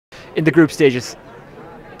in the group stages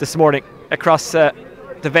this morning across the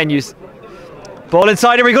venues. Ball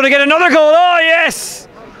inside, are we going to get another goal? Oh yes!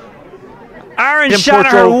 Aaron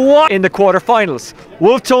Shanahan in the quarter-finals.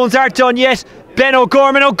 WolfeTones aren't done yet. Ben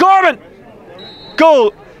O'Gorman,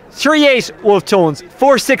 goal! 3-8 WolfeTones,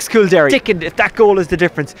 4-6 Kildare. Sticking if that goal is the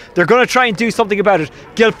difference. They're going to try and do something about it.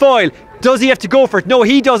 Guilfoyle, does he have to go for it? No,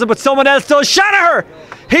 he doesn't, but someone else does. Shanahan!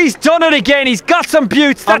 He's done it again. He's got some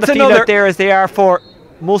buttes. That's the another out there as they are for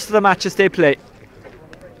most of the matches they play.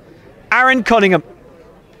 Aaron Cunningham,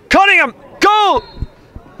 goal!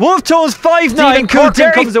 WolfeTones 5-9.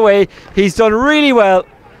 Kildare comes away. He's done really well,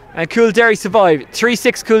 and Kildare survive.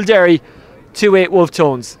 3-6 Kildare, 2-8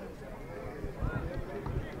 WolfeTones.